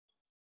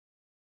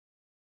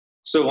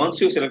So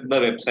once you select the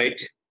website,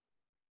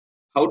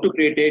 how to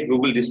create a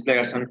Google display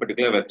ads on a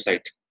particular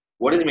website?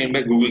 What is meant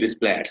by Google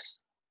display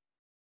ads?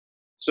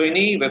 So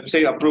any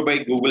website approved by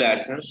Google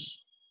AdSense,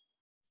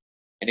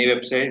 any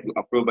website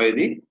approved by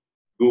the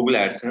Google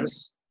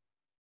AdSense,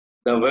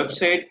 the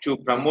website to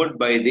promote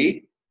by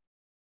the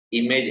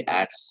image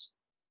ads.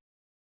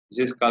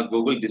 This is called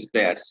Google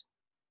display ads.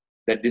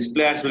 The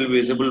display ads will be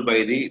visible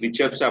by the which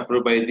website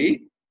approved by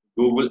the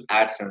Google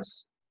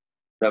AdSense.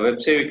 The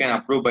website we can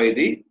approve by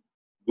the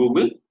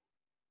Google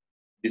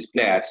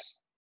display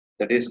ads.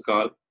 That is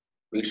called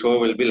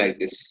will be like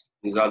this.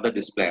 These are the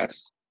display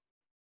ads.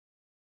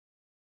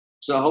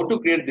 So how to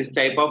create this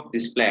type of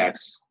display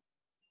ads?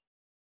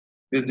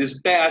 This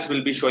display ads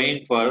will be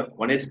showing for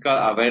one is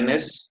called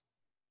awareness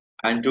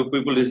and two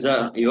people is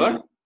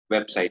your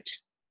website.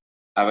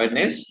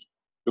 Awareness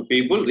to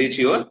people reach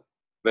your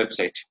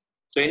website.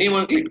 So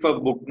anyone click for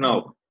book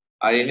now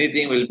or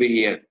anything will be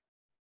here.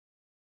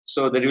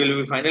 So that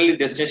will be finally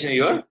destination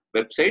your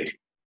website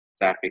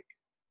traffic.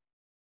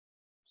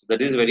 So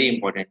that is very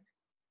important.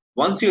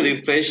 Once you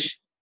refresh,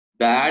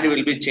 the ad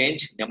will be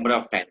changed number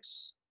of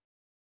times.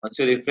 Once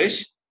you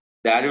refresh,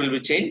 the ad will be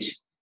changed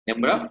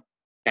number of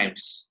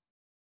times.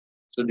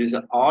 So these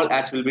are all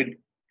ads will be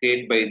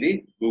created by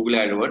the Google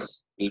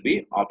AdWords will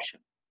be option.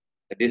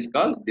 That is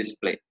called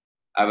display,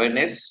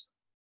 awareness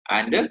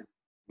and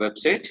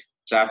website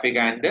traffic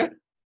and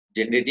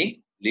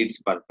generating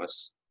leads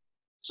purpose.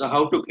 So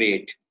how to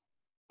create?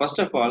 First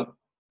of all,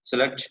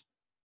 select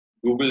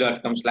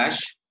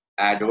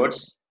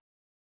google.com/AdWords.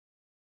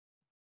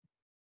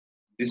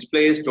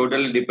 Display is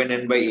totally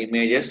dependent by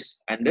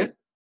images and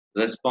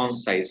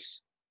response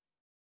size.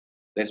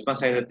 Response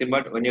size nothing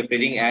but when you're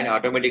creating ad,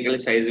 automatically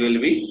size will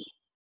be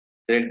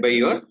set by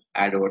your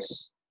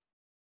AdWords.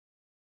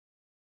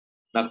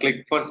 Now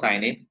click for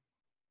sign in.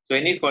 So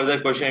any further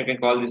question you can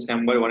call this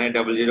number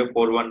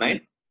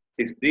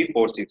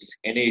 1800-419-6346.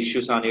 Any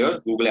issues on your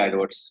Google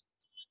AdWords?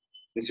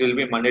 This will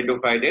be Monday to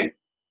Friday,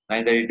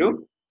 9:30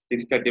 to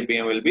 6:30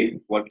 p.m. will be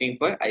working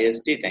for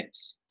IST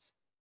times.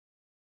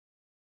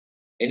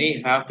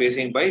 Any have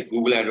facing by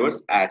Google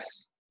AdWords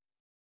ads.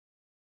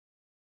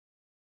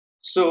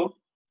 So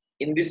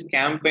in this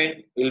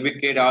campaign will be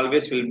created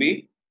always will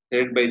be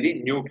created by the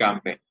new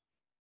campaign.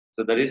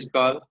 So that is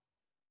called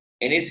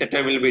any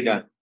setup will be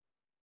done.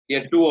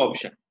 Here two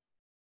options.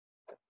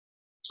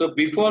 So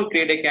before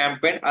create a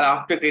campaign or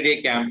after create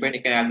a campaign,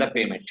 you can add the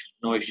payment.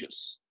 No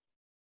issues.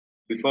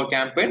 Before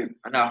campaign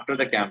and after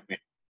the campaign,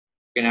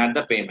 you can add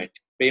the payment.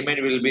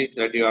 Payment will be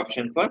select your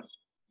option for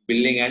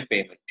billing and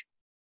payment.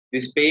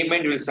 This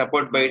payment will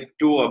support by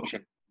two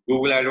options.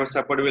 Google AdWords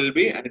support will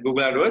be and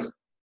Google AdWords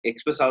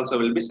Express also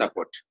will be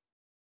support.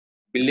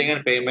 Billing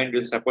and payment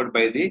will support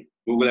by the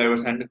Google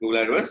AdWords and Google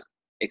AdWords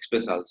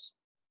Express also.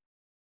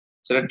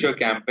 Select your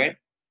campaign.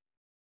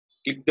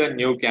 Click the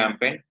new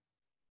campaign.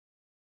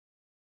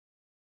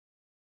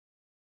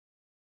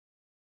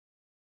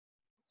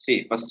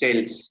 See, for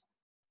sales,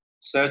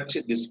 search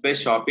display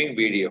shopping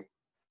video,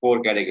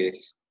 4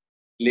 categories.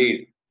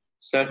 Lead,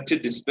 search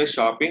display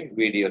shopping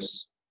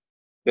videos.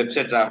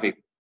 Website traffic,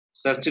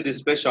 search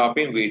display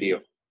shopping video.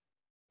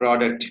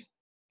 Product,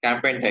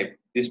 campaign type,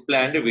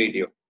 display and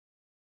video.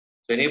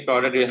 So any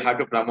product you have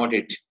to promote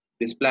it,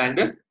 display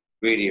and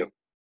video.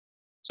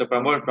 So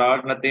promote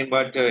product nothing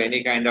but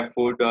any kind of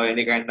food or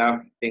any kind of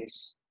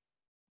things.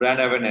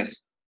 Brand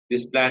awareness,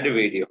 display and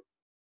video.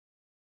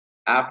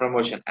 App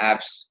promotion,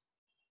 apps.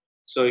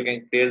 So you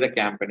can create the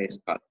campaign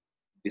is called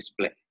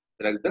display.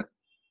 Select the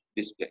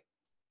display.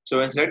 So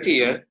when select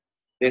here,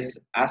 this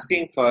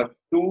asking for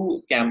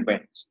two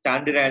campaigns,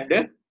 standard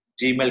and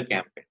Gmail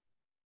campaign.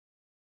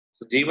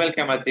 So Gmail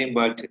campaign nothing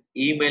but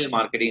email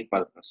marketing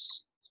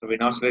purpose. So we're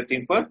now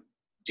selecting for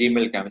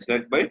Gmail campaign.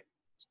 Select by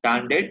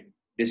standard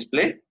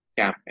display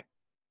campaign.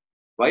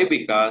 Why?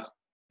 Because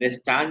the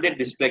standard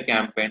display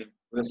campaign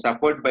will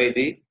support by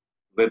the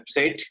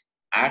website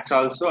ads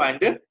also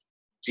and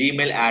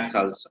Gmail ads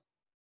also.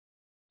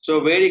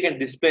 So where you can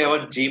display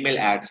our Gmail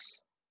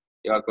ads?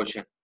 Your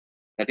question.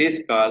 That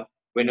is called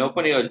when you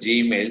open your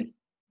Gmail,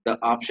 the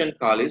option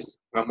call is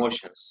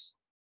promotions.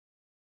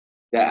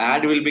 The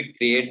ad will be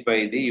created by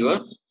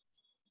your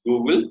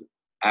Google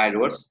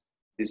AdWords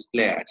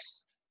display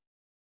ads.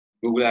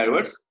 Google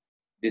AdWords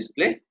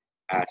display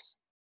ads.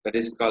 That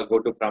is called go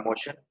to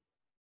promotion.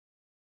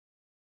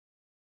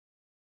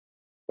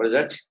 What is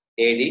that?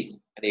 AD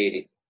and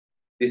AD.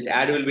 This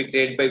ad will be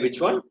created by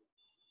which one?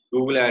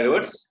 Google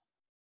AdWords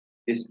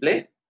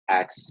display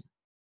ads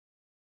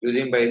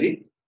using by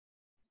the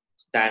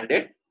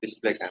standard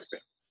display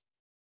campaign.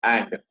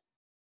 And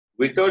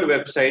without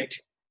website,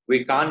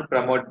 we can't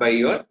promote by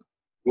your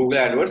Google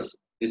AdWords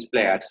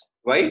display ads.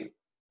 Why?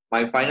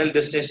 My final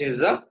destination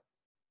is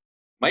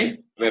my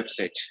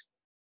website.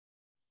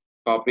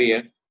 Copy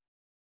here.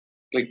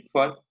 Click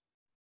for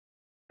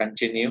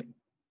continue.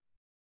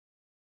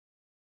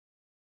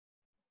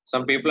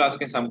 Some people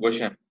asking some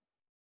question.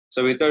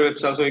 So without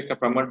website also you can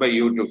promote by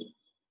YouTube.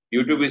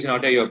 YouTube is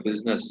not your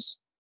business.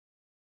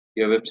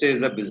 Your website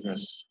is a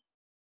business.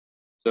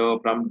 So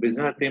from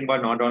business thing,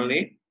 but not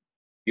only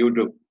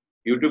YouTube.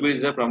 YouTube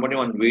is promoting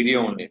on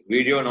video only.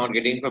 Video not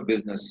getting for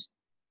business.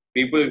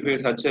 People, if you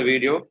search a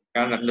video,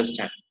 can't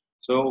understand.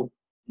 So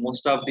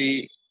most of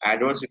the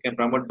AdWords you can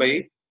promote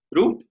by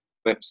through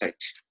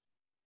website.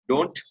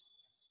 Don't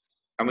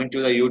come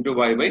into the YouTube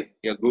by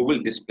your Google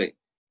display.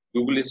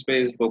 Google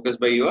display is focused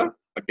by your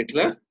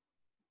particular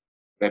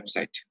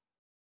website.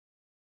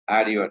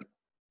 Add your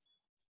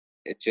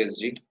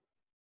HSG.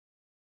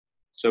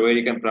 So where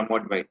you can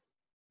promote by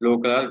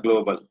local or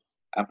global.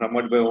 And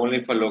promote by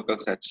only for local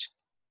search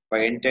by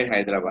entire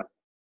Hyderabad.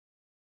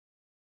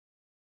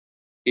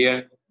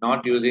 Here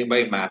not using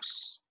by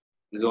maps.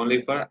 This is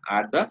only for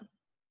add the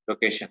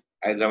location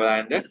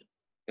Hyderabad and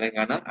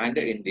Telangana and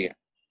India.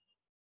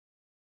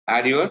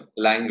 Add your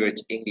language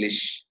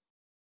English.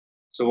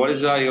 So what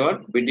is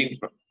your bidding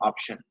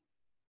option?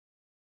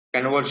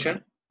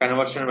 Conversion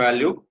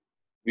value,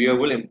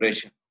 viewable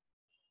impression.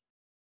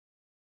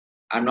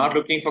 I'm not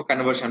looking for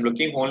conversion. I'm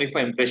looking only for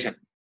impression.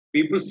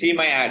 People see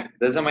my ad.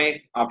 This is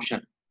my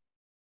option.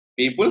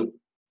 People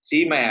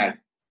see my ad.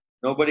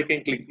 Nobody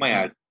can click my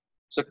ad.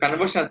 So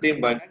conversion theme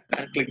button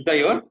and click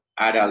your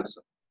ad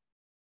also.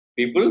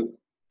 People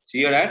see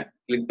your ad,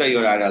 click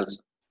your ad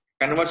also.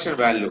 Conversion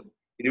value.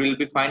 It will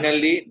be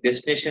finally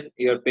destination.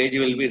 Your page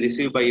will be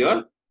received by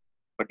your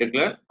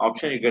particular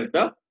option. You get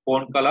the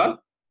phone call or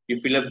you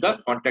fill up the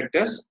contact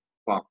us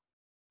form.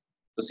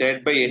 So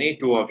set by any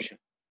two option.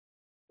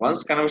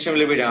 Once conversion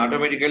will be done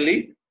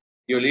automatically,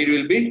 your lead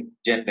will be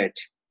generated.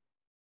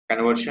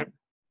 Conversion.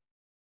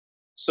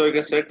 So you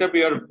can set up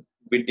your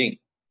bidding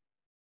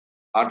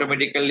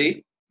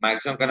automatically,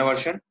 maximum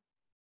conversion,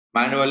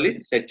 manually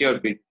set your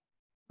bid.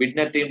 Bid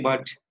nothing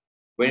but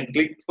when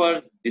click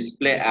for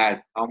display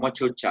ad, how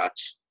much you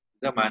charge.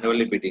 This is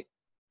manually bidding.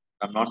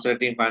 I'm not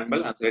selecting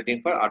manual, I'm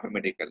selecting for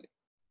automatically.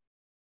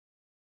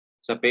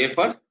 So pay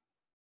for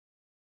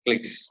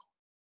clicks.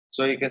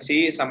 So you can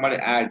see somebody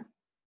ad,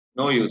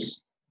 no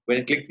use. When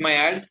you click my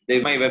ad,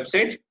 they my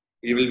website,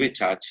 it will be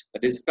charged.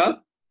 That is called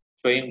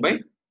showing by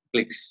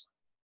clicks.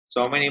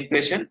 So how many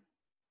impression?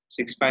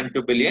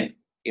 6.2 billion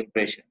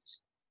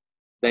impressions.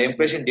 The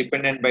impression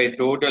dependent by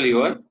total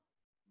your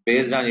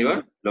based on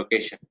your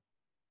location.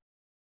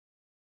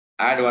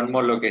 Add one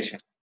more location.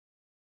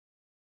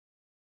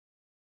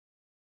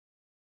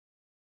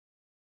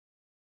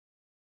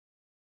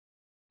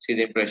 See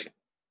the impression.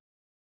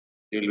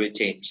 It will be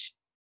change.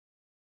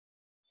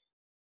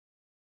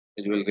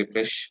 It will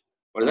refresh.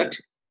 What is that?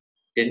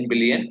 10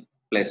 billion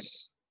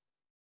plus.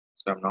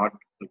 So I'm not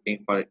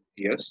looking for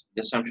years.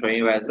 Just I'm showing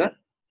you as a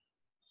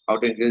how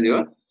to increase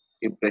your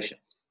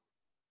impressions.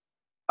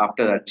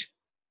 After that,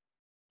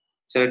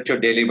 select your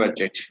daily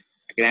budget.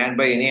 You can add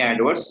by any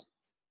AdWords.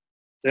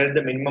 Select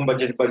the minimum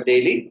budget per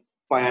daily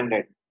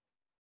 500.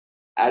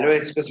 AdWords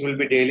Express will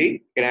be daily.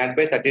 You can add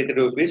by 33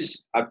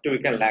 rupees up to we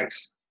can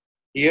lakhs.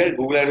 Here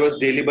Google AdWords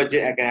daily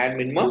budget I can add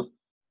minimum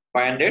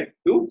 500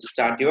 to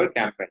start your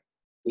campaign.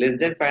 Less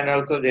than 500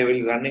 also they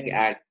will running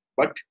ad,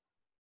 but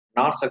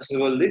not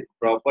successfully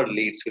proper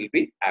leads will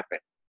be happen.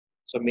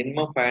 So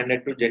minimum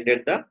 500 to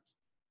generate the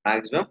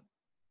maximum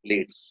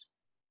leads.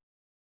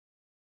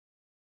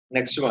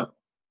 Next one,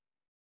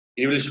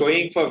 it will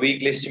showing for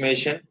weekly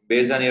estimation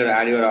based on your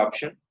ad your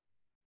option.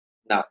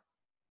 Now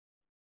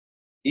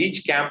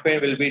each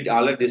campaign will be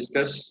already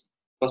discussed.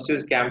 First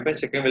is campaign,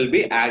 second will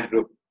be ad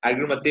group. Ad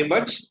group nothing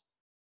but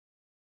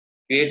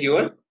create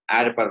your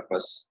ad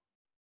purpose.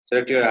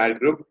 Select your ad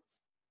group.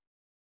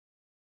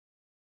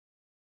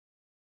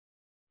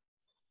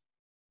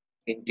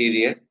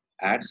 Interior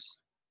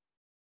ads.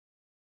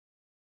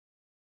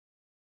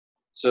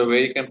 So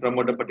where you can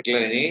promote a particular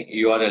any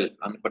URL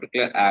on a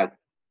particular ad.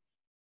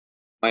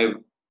 My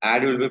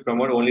ad will be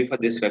promoted only for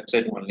this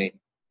website only.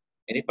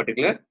 Any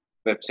particular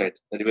website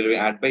that will be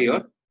added by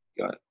your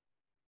URL.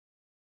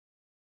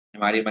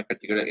 I'm adding my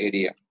particular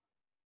area.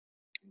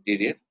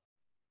 Interior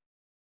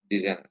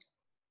designer.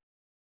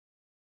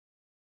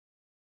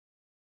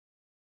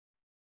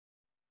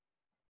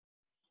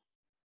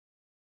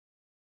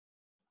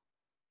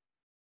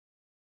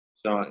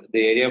 So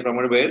the area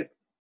promoted where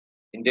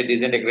interior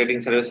design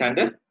decorating service and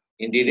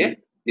interior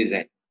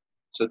design.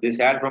 So this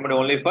ad promoted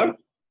only for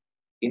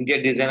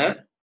interior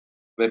designer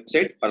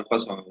website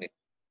purpose only.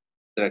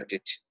 Select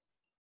it.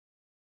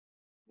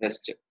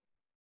 Next,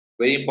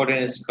 very important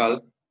is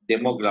called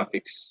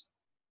demographics.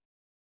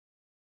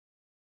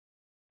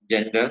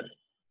 Gender,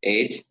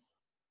 age,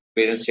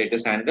 parent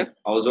status, and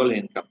household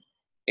income.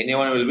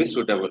 Anyone will be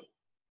suitable.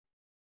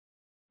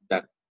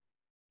 Done.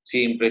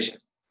 See impression.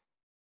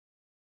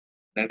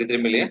 93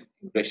 million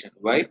impression.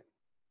 Why?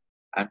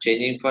 I'm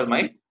changing for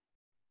my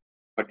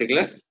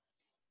particular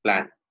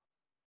plan.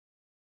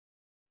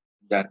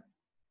 Done.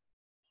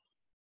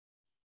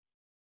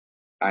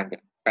 And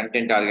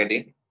content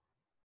targeting.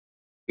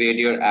 Create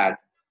your ad.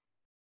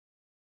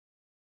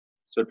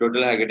 So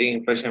total targeting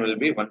impression will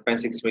be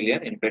 1.6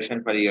 million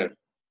impression per year.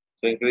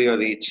 So increase your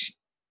reach.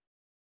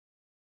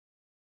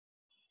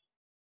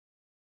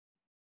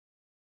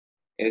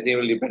 Everything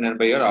will depend on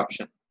by your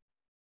option.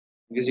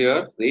 Increase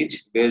your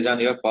reach based on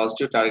your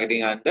positive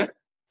targeting and the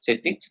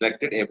setting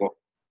selected above.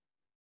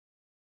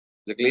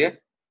 it clear?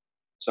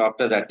 So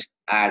after that,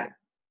 add.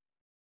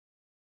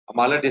 I'm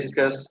already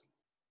discussed.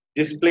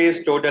 Display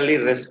is totally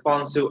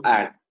responsive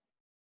ad.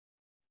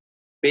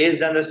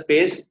 Based on the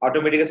space,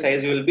 automatic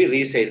size will be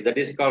resized. That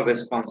is called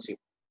responsive.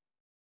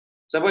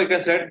 Suppose you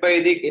can set by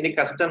the any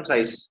custom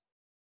size.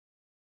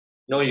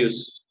 No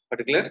use.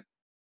 Particular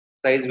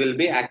size will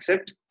be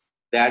accept.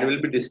 The ad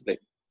will be displayed.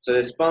 So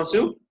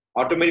responsive,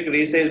 automatic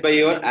resize by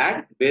your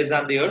ad based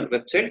on your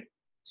website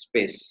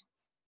space.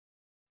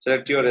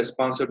 Select your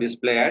responsive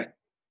display ad.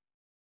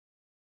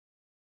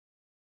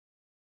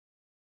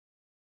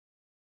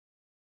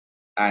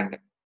 And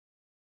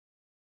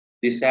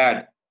this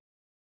ad.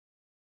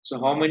 So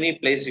how many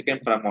places you can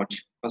promote?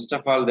 First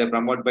of all, they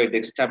promote by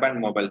desktop and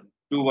mobile.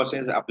 Two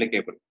versions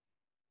applicable.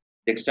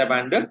 Desktop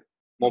and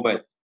mobile.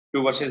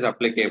 Two versions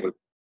applicable.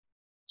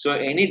 So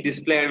any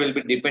display ad will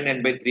be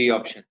dependent by three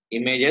options: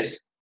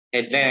 images,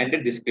 headline,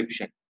 and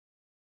description.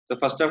 So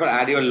first of all,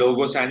 add your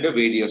logos and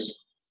videos.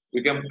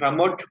 You can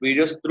promote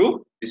videos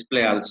through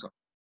display also.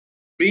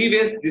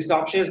 Previous, this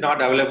option is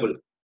not available.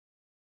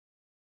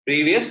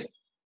 Previous,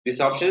 this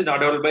option is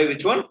not available by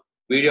which one?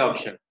 Video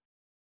option.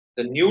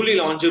 The newly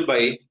launched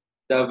by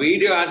the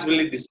video ads will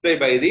be displayed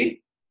by the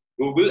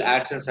Google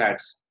AdSense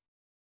ads.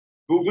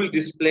 Google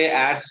display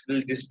ads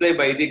will display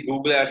by the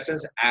Google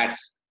AdSense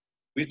ads.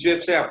 Which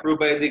website approved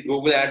by the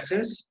Google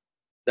AdSense?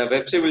 The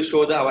website will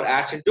show our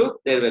ads into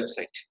their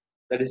website.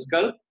 That is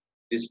called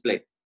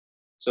display.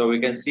 So we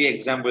can see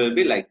example will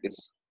be like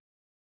this.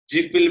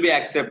 GIF will be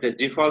accepted.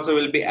 GIF also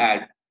will be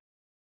add.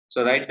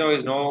 So right now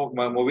is no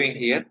moving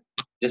here.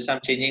 Just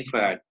I'm changing for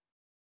ad.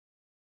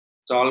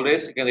 So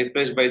always you can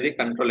replace by the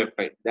control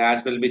F5. The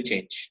ads will be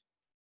changed.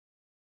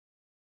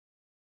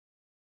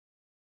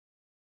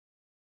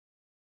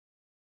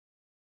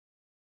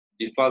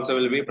 GIF also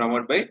will be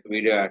promoted by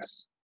video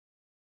ads.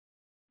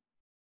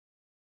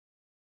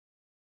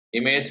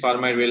 Image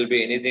format will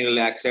be anything will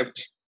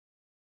accept.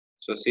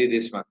 So see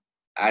this one.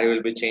 Ad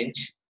will be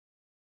changed.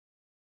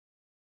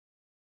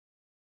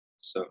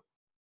 So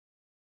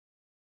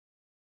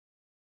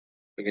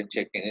you can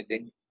check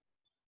anything.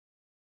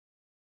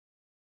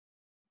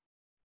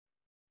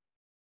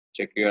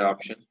 Check your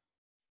option.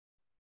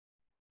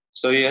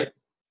 So here,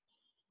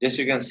 just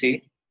you can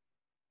see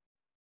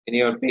in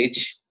your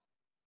page.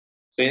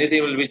 So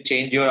anything will be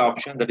change your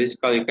option. That is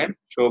called you can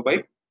show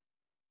by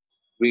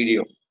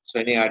video. So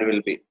any ad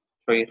will be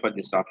showing for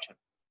this option.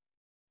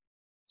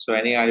 So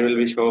any ad will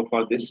be show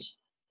for this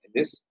in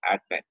this ad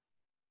time.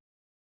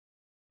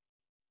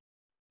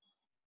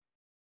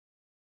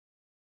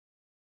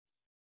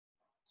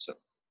 So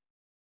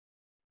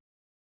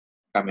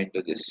come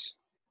into this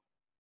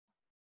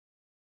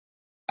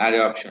ad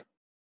option.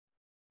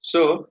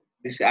 So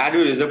this ad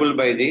will visible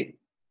by the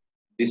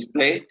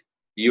display,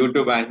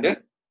 YouTube and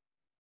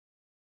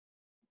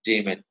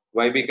Gmail.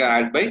 Why we can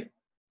add by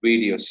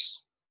videos?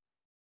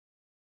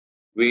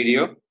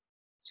 Video,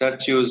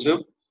 search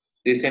YouTube,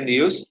 recent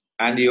use,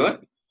 and your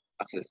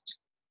assist.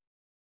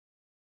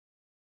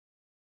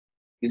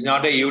 This is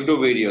not a YouTube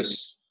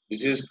videos.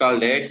 This is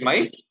called add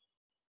my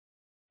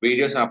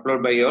videos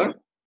upload by your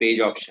page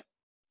option.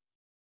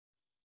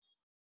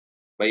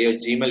 By your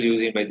Gmail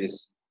using by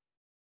this.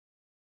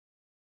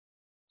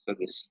 So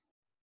this.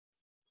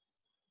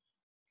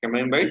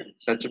 Coming by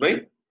search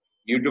by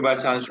YouTube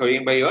ads are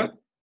showing by your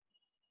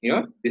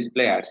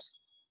display ads.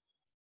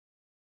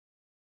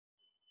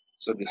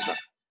 So this one.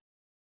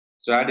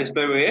 So ad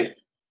display where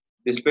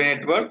display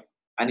network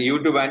and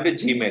YouTube and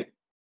Gmail.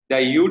 The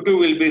YouTube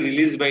will be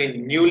released by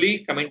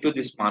newly coming to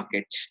this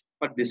market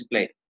for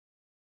display.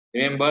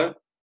 Remember,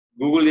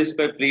 Google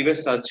display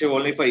previous search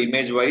only for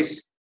image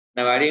wise.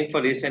 Now adding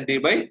for recently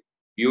by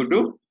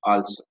YouTube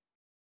also.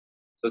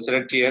 So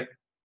select here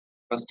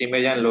first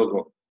image and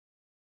logo.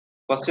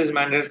 First is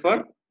mandate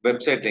for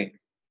website link.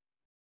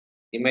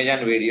 Image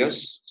and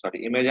videos.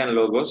 Sorry, image and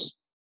logos.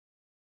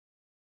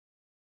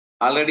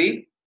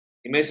 Already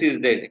image is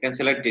there. You can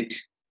select it.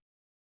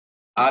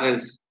 Or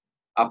else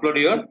upload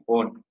your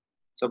own.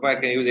 So I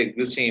can use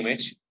existing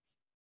image.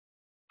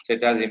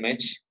 Set as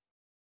image.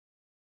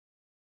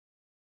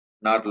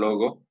 Not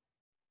logo.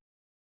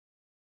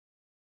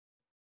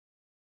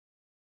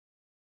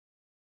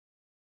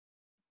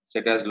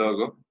 Set as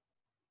logo.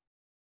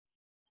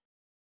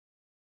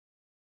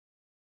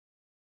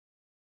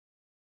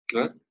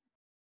 Clear?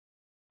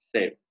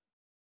 Save.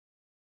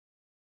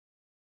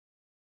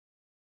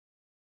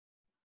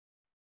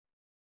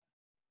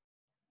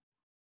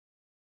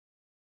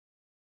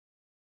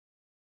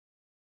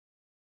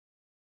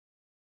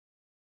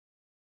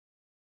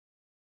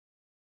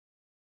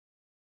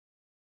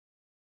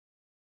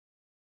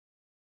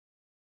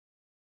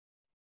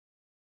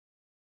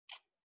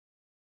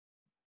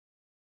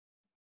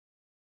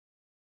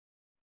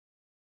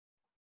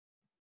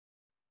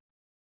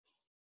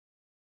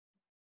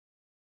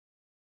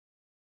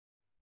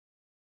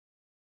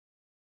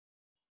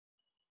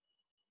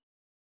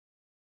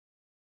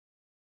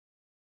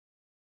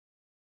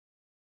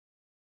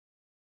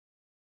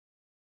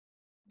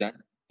 Done.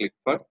 Click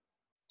for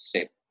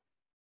save.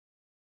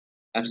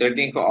 I'm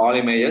selecting for all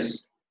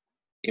images.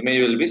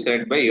 Image will be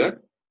selected by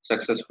your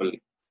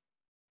successfully.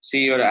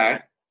 See your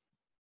ad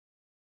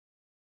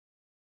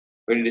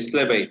will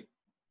display by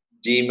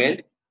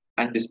Gmail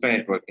and display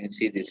network. You can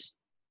see this.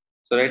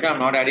 So right now I'm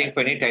not adding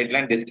for any title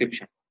and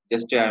description.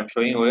 Just I'm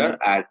showing over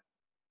ad.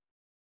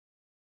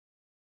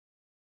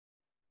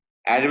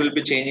 Ad will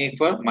be changing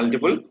for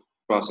multiple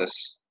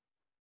process.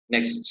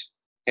 Next,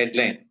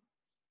 headline.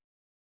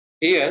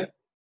 Here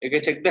you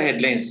can check the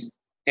headlines.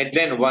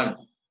 Headline 1,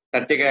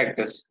 30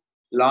 characters.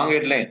 Long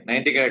headline,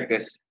 90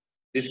 characters.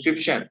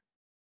 Description,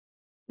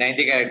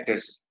 90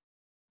 characters.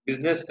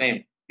 Business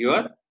name,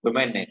 your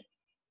domain name.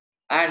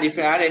 And if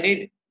you add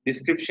any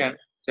description,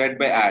 set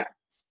by add.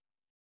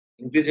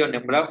 Increase your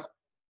number of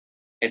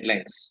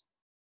headlines.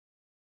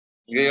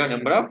 Increase your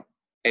number of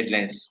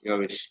headlines, your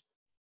wish.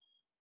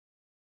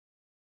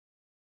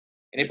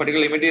 Any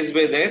particular limit is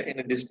by there in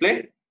the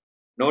display?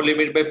 No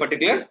limit by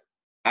particular.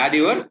 Add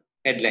your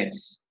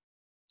headlines.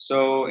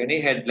 So any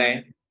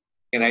headline,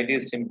 you can write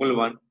is simple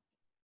one.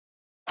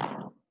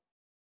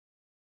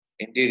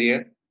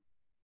 Interior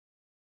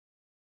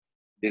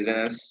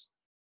designers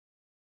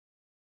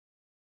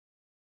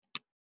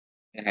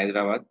in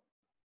Hyderabad.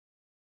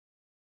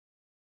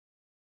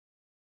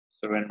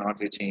 So we're not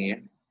reaching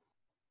here.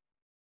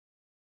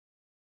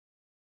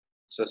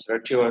 So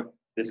select your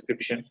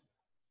description.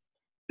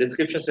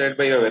 Description set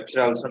by your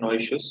website also no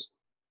issues.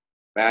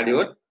 Add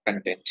your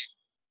content.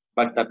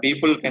 But the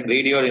people can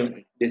read your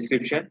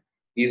description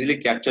easily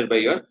captured by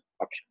your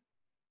option.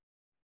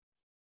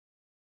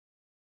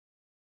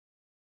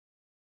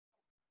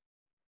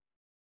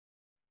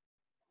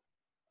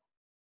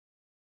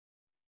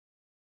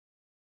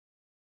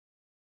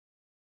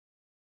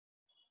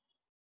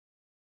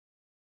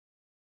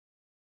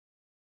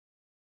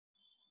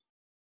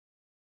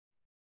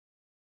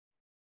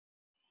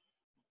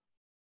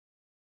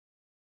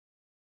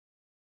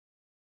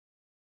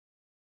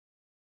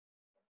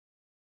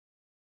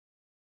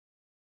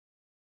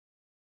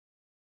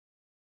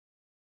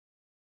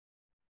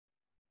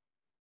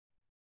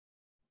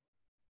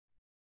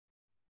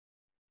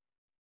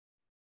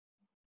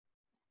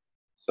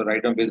 So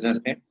write down business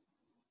name.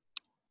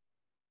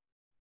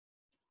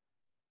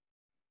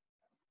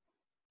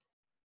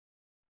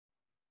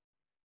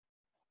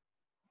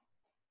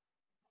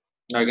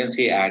 Now you can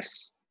see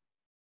ads.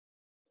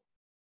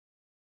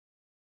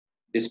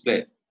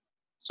 Display.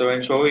 So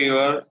when show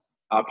your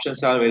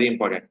options are very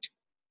important.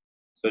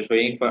 So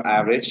showing for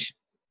average.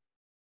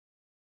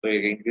 So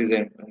you can increase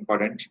the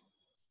important.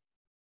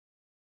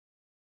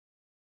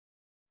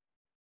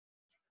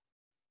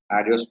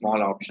 Add your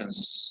small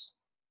options.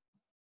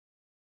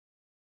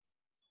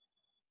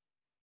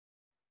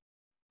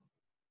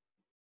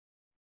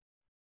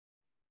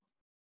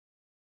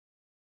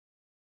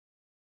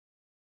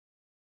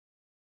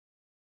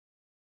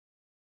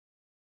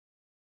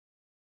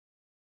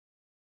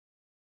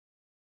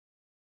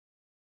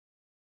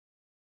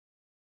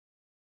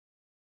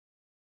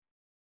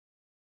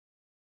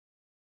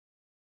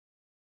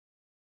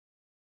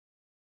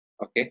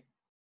 Okay.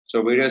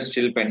 So video is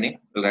still pending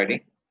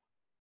already.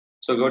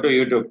 So go to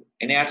YouTube.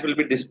 Any ads will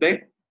be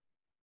displayed.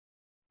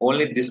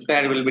 Only display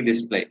ad will be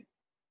displayed.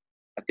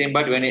 Nothing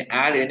but when you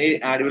add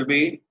any ad will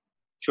be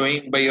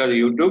showing by your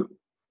YouTube.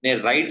 In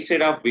the right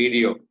side of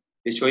video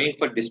is showing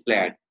for display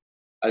ad.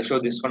 I'll show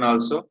this one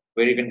also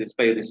where you can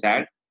display this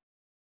ad.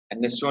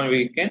 And next one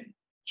we can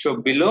show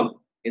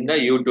below in the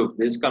YouTube.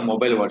 This is called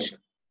mobile version.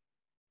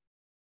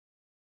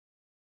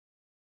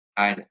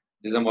 And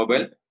this is a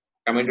mobile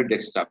coming to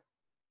desktop.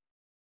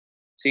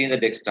 See in the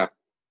desktop.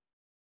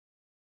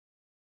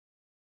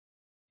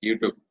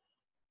 YouTube.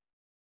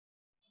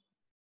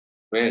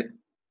 Where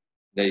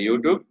the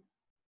YouTube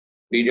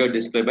video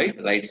display by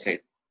right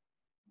side.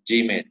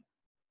 Gmail.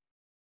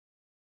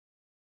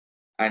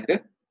 And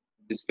the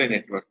display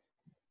network.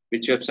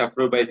 Which webs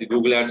approved by the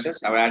Google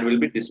AdSense. Our ad will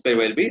be display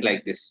will be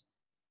like this.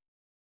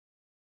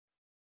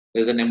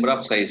 There is a number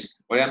of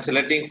size. What I am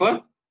selecting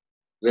for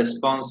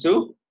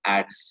responsive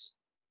ads.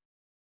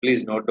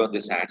 Please note down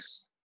this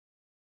ads.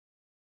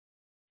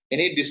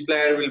 Any display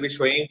ad will be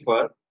showing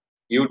for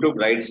YouTube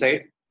right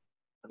side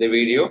the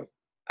video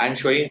and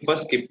showing for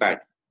skip ad.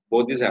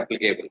 Both is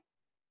applicable.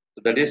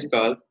 So that is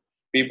called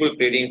people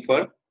creating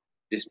for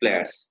display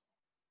ads.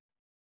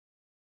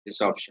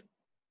 This option.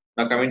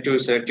 Now coming to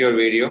select your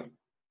video.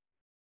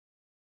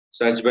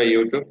 Search by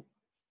YouTube.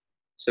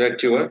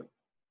 Select your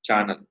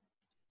channel.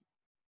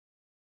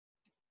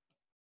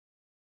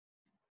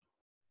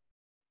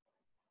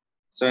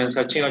 So in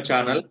searching your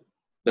channel,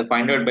 the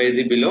find out by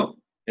the below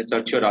is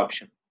search your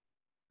option.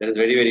 That is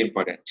very, very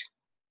important.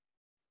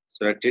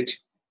 Select it.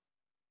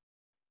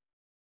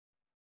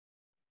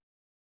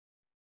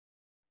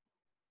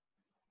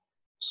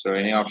 So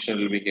any option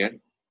will be here.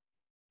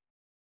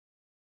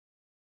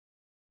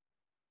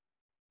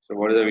 So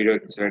what is the video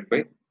select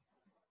by?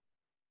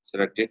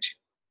 Select it.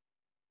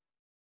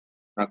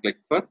 Now click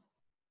for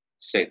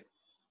save.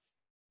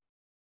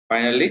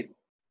 Finally,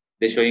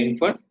 they're showing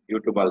for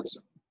YouTube also.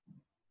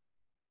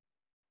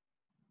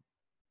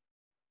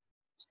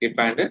 Skip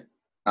and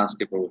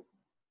non-skippable.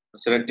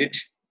 Select it.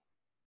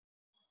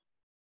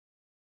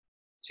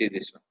 See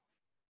this one.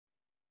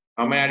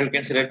 How many ad you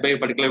can select by a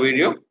particular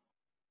video?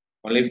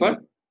 Only for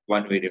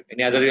one video.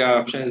 Any other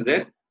option is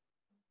there?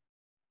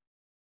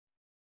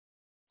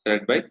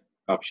 Select by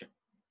option.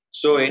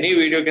 So any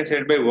video can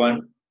select by one.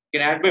 You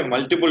can add by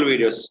multiple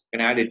videos. You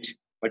can add it,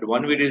 but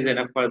one video is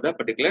enough for the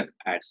particular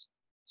ads.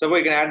 So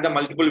we can add the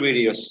multiple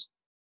videos.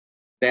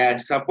 The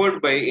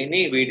support by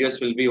any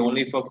videos will be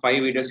only for 5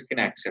 videos you can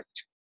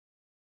accept.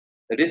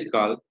 That is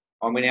called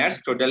how many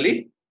ads?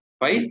 Totally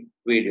 5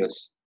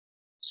 videos.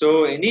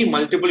 So any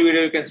multiple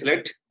video you can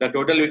select. The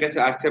total we can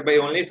accept by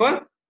only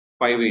for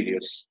 5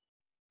 videos.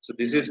 So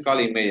this is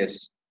called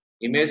images.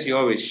 Image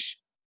your wish.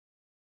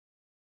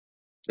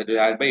 That will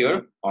add by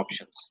your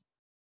options.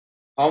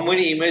 How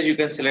many images you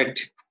can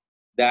select?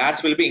 The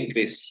ads will be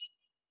increased.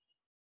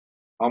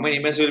 How many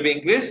images will be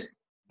increased?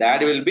 The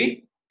ad will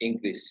be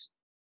increased.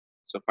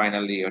 So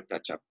finally your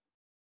touch up.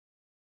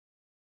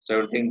 So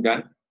everything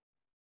done.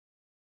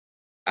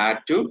 Add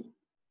to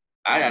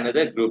add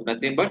another group.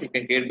 Nothing but you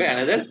can create by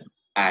another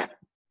ad.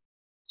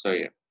 So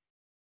here.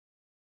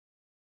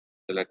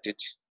 Select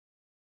it.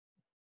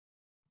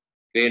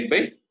 Create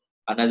by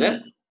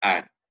another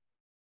ad.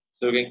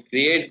 So we can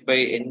create by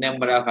n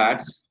number of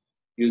ads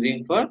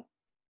using for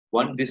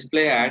one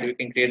display ad. We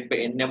can create by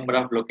n number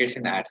of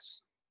location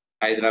ads.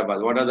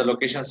 Hyderabad. What are the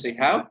locations we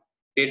have?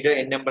 Create the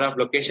n number of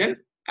location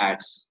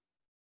ads.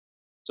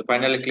 So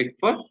finally click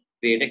for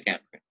create a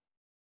campaign.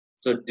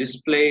 So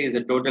display is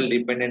a total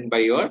dependent by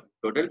your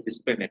total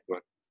display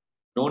network.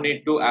 No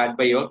need to add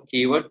by your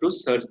keyword to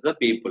search the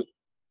people.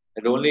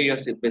 And only you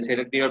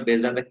select your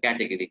based on the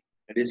category.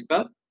 That is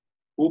called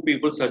who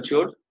people search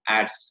your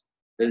ads.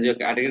 This is your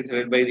category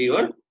selected by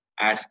your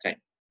ads time.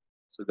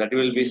 So that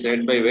will be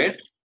selected by where?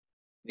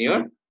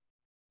 Your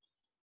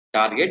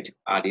target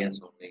audience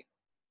only.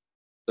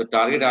 So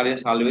target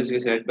audience always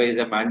is selected by is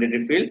a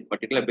mandatory field,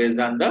 particular based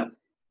on the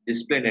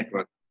display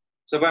network.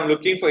 So if I'm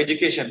looking for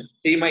education,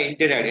 see my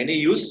interior ad, any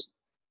use?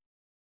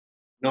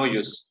 No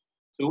use.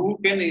 So who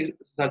can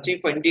searching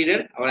for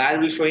interior? Our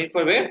ad will showing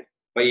for where?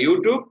 By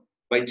YouTube,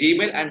 by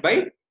Gmail, and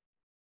by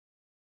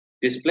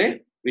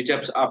display, which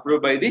is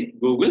approved by the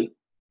Google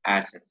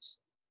AdSense.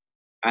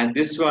 And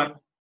this one,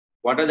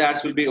 what are the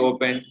ads will be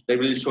open? They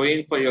will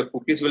showing for your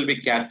cookies will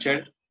be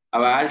captured.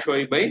 Our ad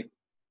showing by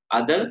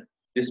other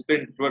display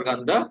network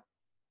on the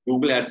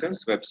Google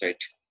AdSense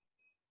website.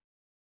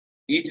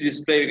 Each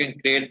display you can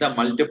create the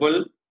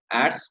multiple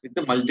ads with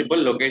the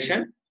multiple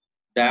location.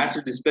 The ads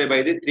will display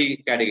by the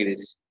 3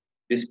 categories: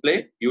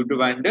 display,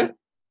 YouTube, and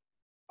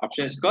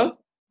option is called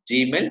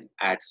Gmail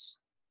ads.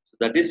 So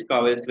that is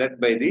selected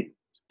by the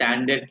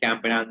standard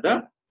campaign on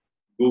the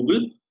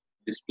Google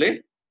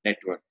display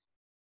network.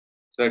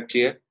 Select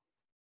here,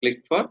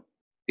 click for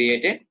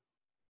create a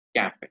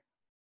campaign.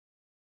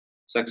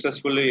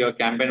 Successfully your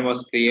campaign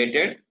was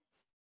created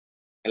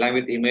along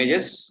with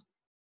images,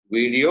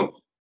 video,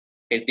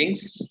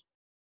 headings,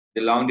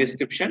 the long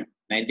description,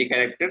 90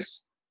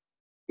 characters,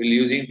 will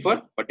using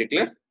for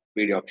particular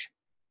video option.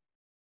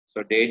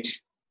 So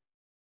date,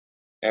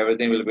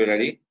 everything will be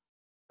ready.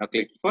 Now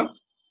click for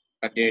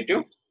continue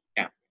to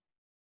campaign.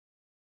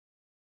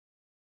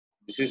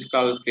 This is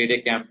called create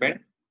a campaign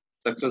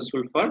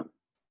successful for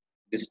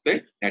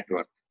display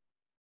network.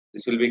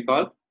 This will be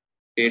called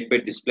create by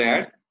display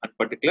ad on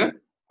particular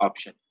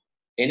option.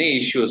 Any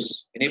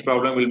issues, any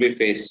problem will be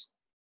faced.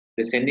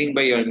 The sending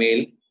by your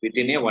mail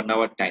within a 1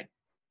 hour time.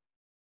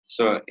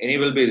 So any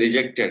will be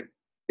rejected.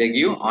 They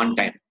give on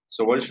time.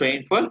 So what is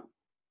showing for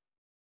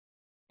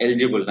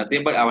eligible?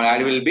 Nothing but our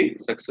ad will be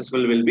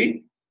successful, will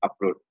be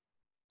approved.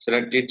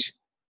 Select it.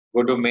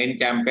 Go to main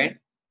campaign.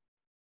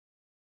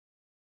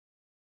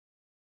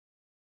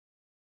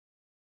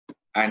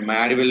 And my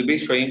ad will be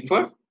showing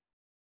for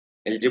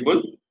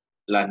eligible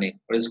learning.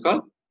 What is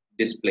called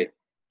display.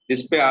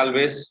 Display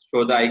always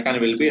show the icon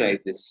will be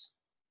like this.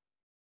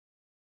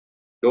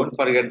 Don't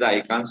forget the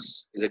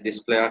icons is a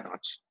display or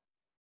not.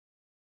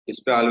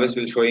 Display always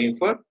will showing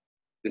for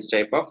this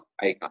type of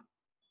icon.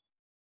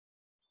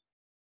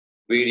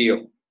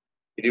 Video,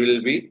 it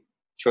will be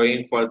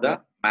showing for the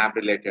map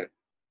related,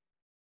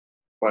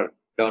 for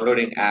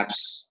downloading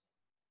apps,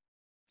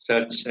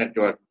 search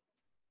network,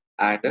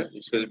 and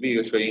this will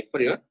be showing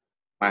for your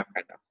map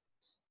kind of.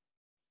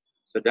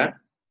 So done.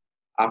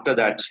 After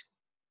that,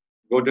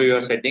 go to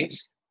your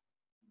settings,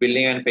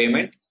 billing and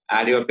payment,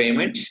 add your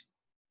payment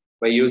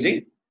by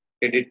using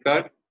credit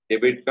card,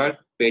 debit card,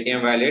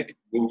 Paytm wallet,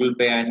 Google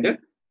Pay, and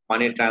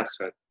money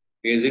transfer.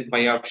 Using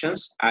 5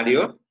 options, add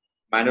your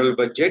manual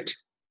budget.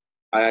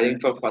 Adding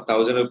for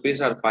 1,000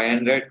 rupees or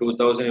 500,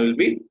 2,000 will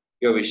be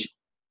your wish.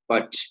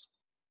 But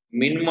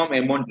minimum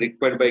amount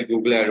required by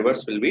Google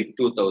AdWords will be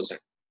 2,000.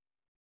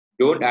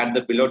 Don't add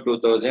the below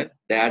 2,000.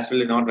 The ads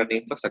will not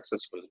running for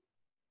successful.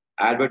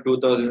 Add by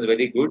 2,000 is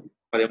very good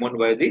for amount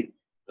by the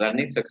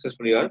running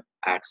successfully your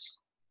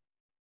ads.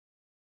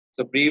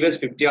 So previous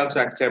 50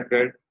 also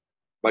accepted,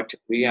 but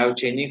we have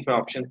changing for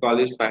option call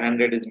is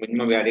 500 is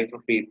minimum we adding for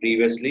free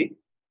previously.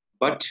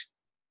 But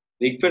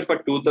request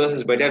for 2,000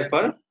 is better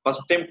for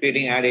first time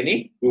creating ad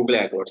any Google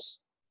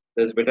AdWords.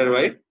 That's better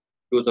by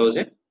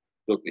 2,000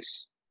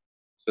 rupees.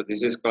 So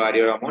this is called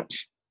your amount.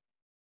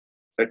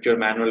 Select your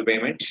manual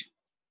payment.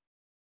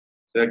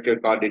 Select your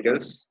card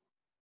details.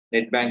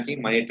 Net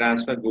banking, money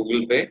transfer,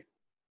 Google Pay,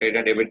 credit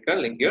and debit card,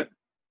 link your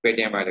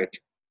Paytm wallet.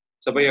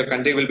 Suppose your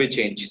country will be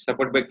changed.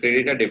 Support by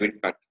credit or debit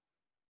card.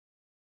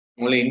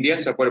 Only India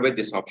supported by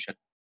this option.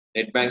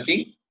 Net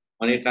banking,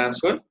 money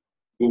transfer,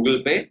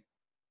 Google Pay,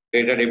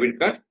 credit or debit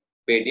card,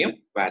 Paytm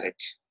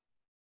wallet.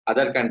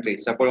 Other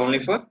countries support only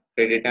for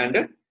credit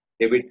and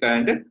debit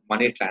card and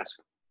money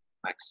transfer.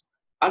 Max.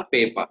 Or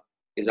PayPal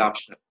is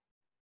optional.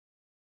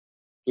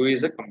 2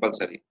 is a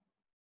compulsory.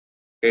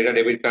 Credit or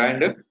debit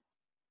card and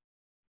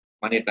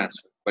money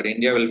transfer. But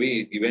India will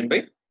be given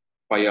by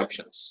 5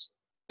 options.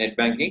 Net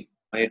banking,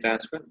 money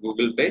transfer,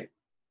 Google Pay,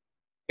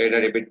 credit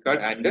or debit card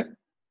and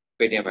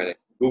Paytm wallet.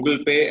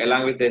 Google Pay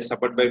along with the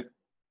support by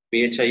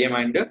PHIM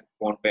and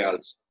PhonePe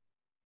also.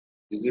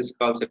 This is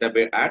called setup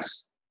by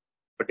ads,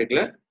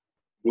 particular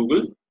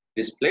Google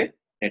Display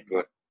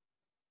Network.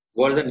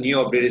 What is the new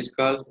update is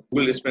called?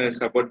 Google Display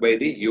Network support by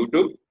the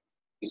YouTube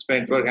Display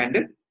Network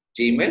and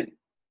Gmail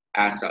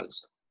ads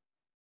also.